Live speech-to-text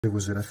there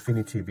was an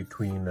affinity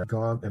between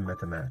God and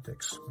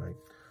mathematics, right?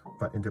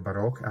 But in the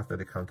Baroque, after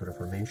the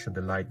Counter-Reformation,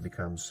 the light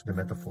becomes the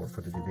metaphor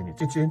for the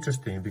divinity. It's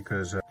interesting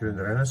because during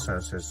the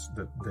Renaissance,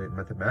 the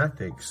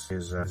mathematics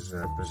is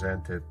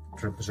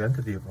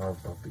representative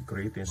of the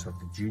greatness, of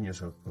the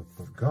genius of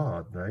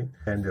God, right?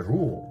 And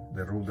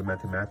the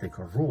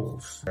mathematical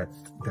rules that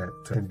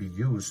can be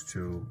used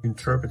to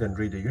interpret and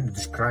read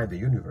describe the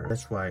universe.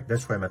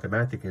 That's why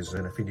mathematics is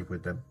an affinity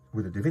with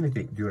the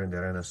divinity during the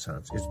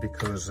Renaissance. It's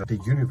because the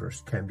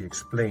universe can be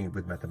explained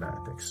with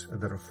mathematics.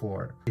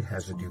 Therefore, it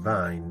has a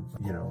divine,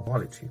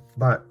 quality.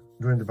 But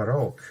during the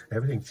Baroque,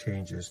 everything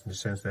changes in the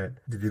sense that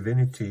the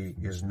divinity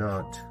is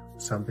not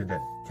something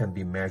that can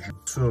be measured.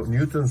 So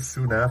Newton,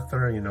 soon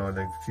after,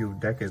 a few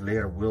decades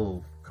later,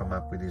 will come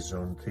up with his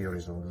own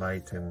theories on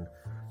light and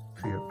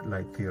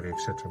light theory,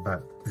 etc.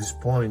 But at this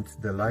point,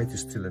 the light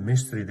is still a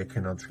mystery that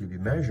cannot really be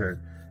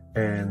measured,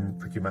 and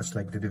pretty much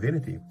like the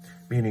divinity,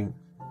 meaning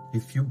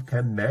if you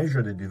can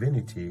measure the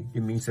divinity,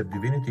 it means that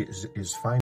divinity is finite.